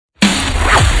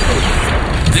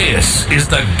This is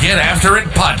the Get After It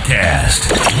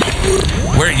podcast,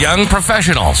 where young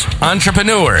professionals,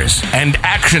 entrepreneurs, and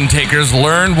action takers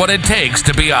learn what it takes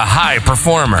to be a high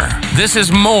performer. This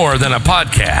is more than a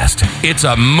podcast. It's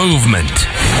a movement.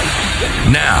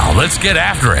 Now, let's get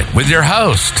after it with your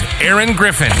host, Aaron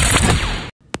Griffin.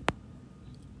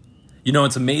 You know,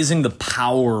 it's amazing the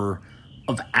power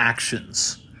of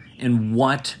actions and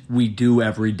what we do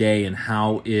every day and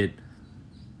how it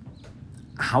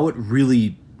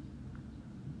really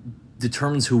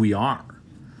determines who we are.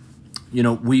 You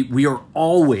know, we are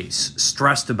always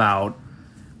stressed about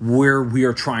where we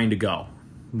are trying to go.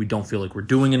 We don't feel like we're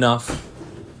doing enough.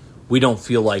 We don't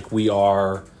feel like we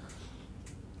are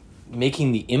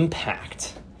making the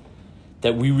impact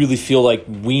that we really feel like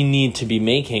we need to be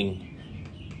making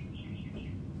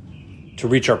to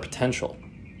reach our potential.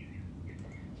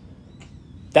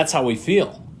 That's how we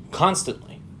feel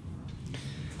constantly.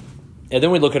 And then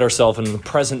we look at ourselves in the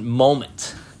present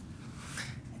moment.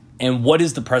 And what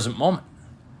is the present moment?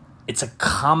 It's a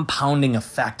compounding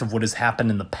effect of what has happened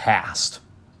in the past,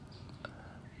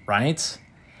 right?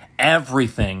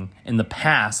 Everything in the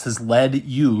past has led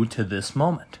you to this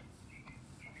moment.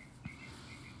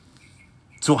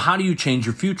 So how do you change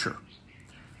your future?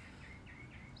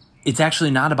 It's actually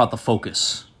not about the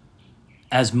focus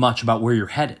as much about where you're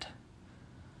headed,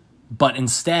 but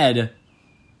instead,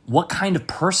 what kind of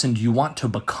person do you want to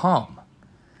become?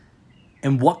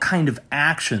 And what kind of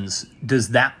actions does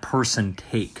that person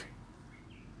take?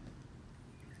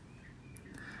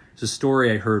 It's a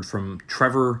story I heard from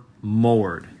Trevor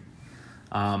Moawad.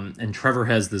 And Trevor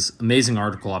has this amazing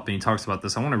article up and he talks about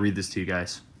this. I want to read this to you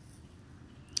guys.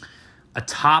 A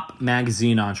top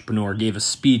magazine entrepreneur gave a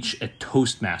speech at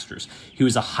Toastmasters. He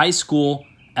was a high school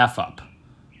F-up.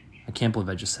 I can't believe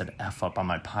I just said F-up on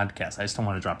my podcast. I just don't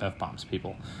want to drop F-bombs,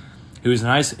 people. He was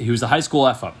a high school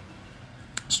F-up.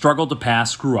 Struggled to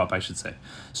pass, screw up, I should say.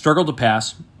 Struggled to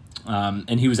pass,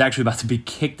 and he was actually about to be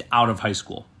kicked out of high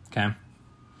school, okay?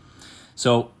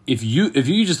 So if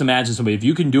you just imagine somebody, if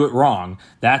you can do it wrong,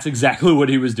 that's exactly what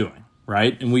he was doing,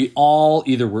 right? And we all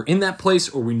either were in that place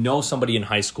or we know somebody in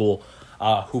high school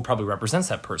who probably represents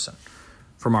that person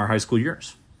from our high school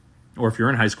years. Or if you're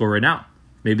in high school right now,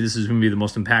 maybe this is going to be the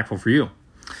most impactful for you.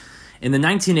 In the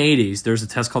 1980s, there's a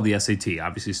test called the SAT,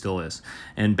 obviously still is.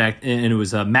 And it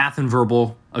was math and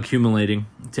verbal accumulating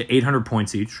to 800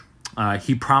 points each.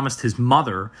 He promised his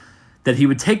mother that he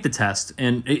would take the test,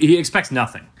 and he expects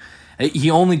nothing. He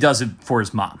only does it for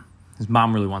his mom. His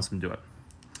mom really wants him to do it.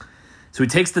 So he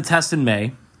takes the test in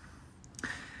May.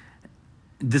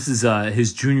 This is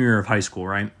his junior year of high school,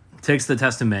 right? Takes the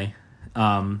test in May.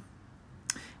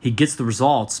 He gets the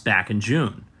results back in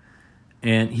June.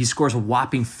 And he scores a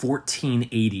whopping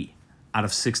 1480 out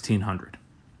of 1600.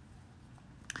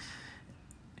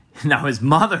 Now his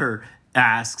mother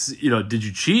asks, did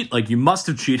you cheat? Like, you must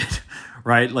have cheated,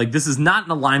 right? Like, this is not in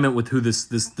alignment with who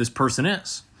this person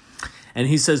is. And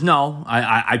he says, no,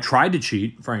 I tried to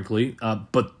cheat, frankly,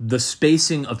 but the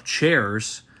spacing of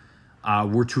chairs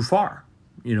were too far,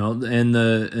 and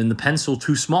the pencil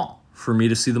too small for me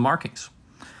to see the markings.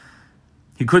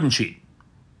 He couldn't cheat.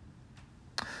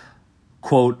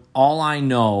 Quote, all I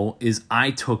know is I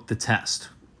took the test.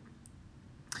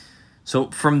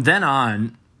 So from then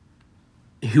on,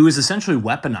 he was essentially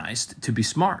weaponized to be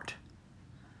smart.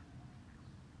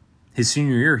 His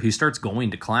senior year, he starts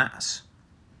going to class.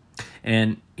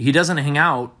 And he doesn't hang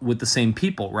out with the same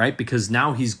people, right? Because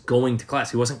now he's going to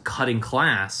class. He wasn't cutting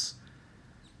class.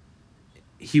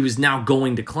 He was now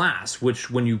going to class, which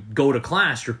when you go to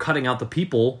class, you're cutting out the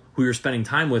people who you're spending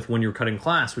time with when you're cutting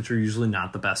class, which are usually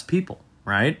not the best people.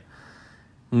 Right?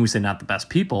 When we say not the best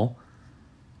people,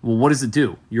 well, what does it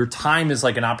do? Your time is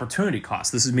like an opportunity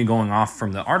cost. This is me going off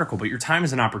from the article, but your time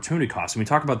is an opportunity cost. And we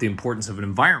talk about the importance of an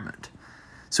environment.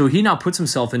 So he now puts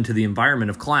himself into the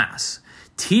environment of class.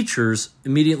 Teachers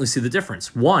immediately see the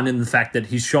difference. One, in the fact that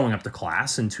he's showing up to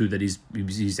class, and two, that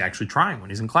he's actually trying when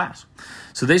he's in class.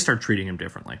 So they start treating him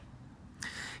differently.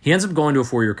 He ends up going to a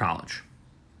 4-year college.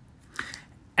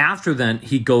 After then,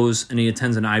 he goes and he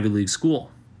attends an Ivy League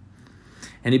school.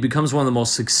 And he becomes one of the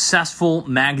most successful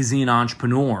magazine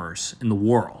entrepreneurs in the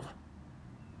world.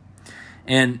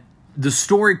 And the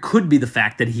story could be the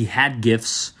fact that he had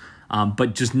gifts,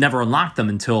 but just never unlocked them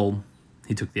until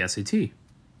he took the SAT,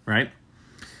 right?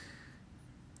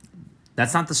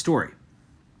 That's not the story.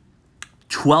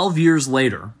 12 years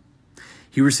later,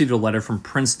 he received a letter from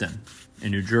Princeton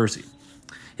in New Jersey.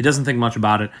 He doesn't think much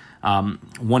about it.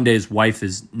 One day his wife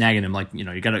is nagging him like,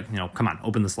 you gotta, come on,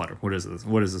 open this letter. What is this?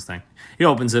 What is this thing? He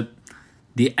opens it.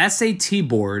 The SAT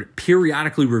board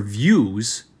periodically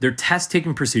reviews their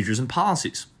test-taking procedures and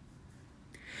policies.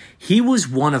 He was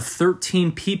one of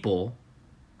 13 people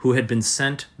who had been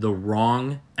sent the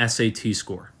wrong SAT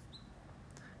score.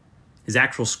 His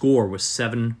actual score was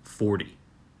 740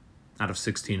 out of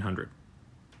 1,600.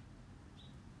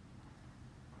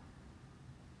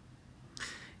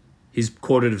 He's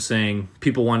quoted as saying,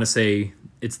 people want to say,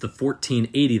 it's the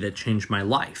 1480 that changed my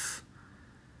life.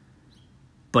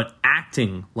 But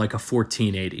acting like a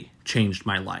 1480 changed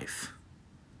my life.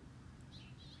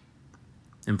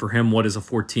 And for him, what does a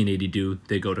 1480 do?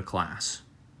 They go to class.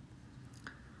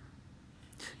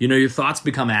 You know, your thoughts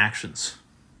become actions.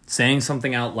 Saying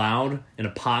something out loud in a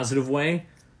positive way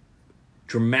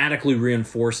dramatically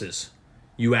reinforces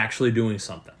you actually doing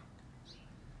something.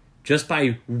 Just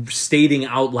by stating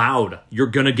out loud, you're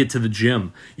going to get to the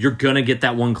gym. You're going to get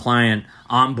that one client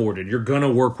onboarded. You're going to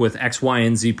work with X, Y,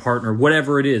 and Z partner,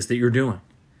 whatever it is that you're doing.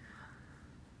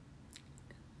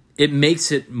 It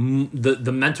makes it,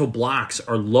 the mental blocks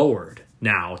are lowered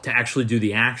now to actually do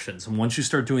the actions. And once you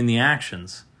start doing the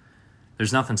actions,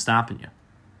 there's nothing stopping you.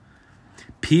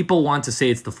 People want to say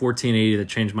it's the 1480 that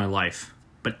changed my life,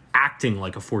 but acting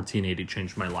like a 1480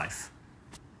 changed my life.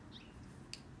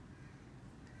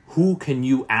 Who can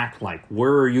you act like?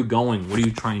 Where are you going? What are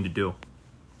you trying to do?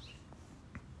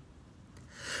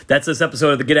 That's this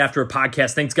episode of the Get After It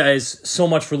podcast. Thanks, guys, so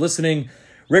much for listening.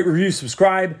 Rate, review,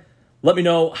 subscribe. Let me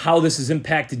know how this has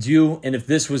impacted you. And if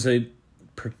this was a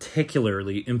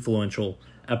particularly influential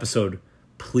episode,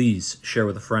 please share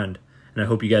with a friend. And I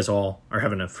hope you guys all are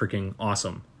having a freaking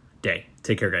awesome day.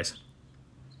 Take care, guys.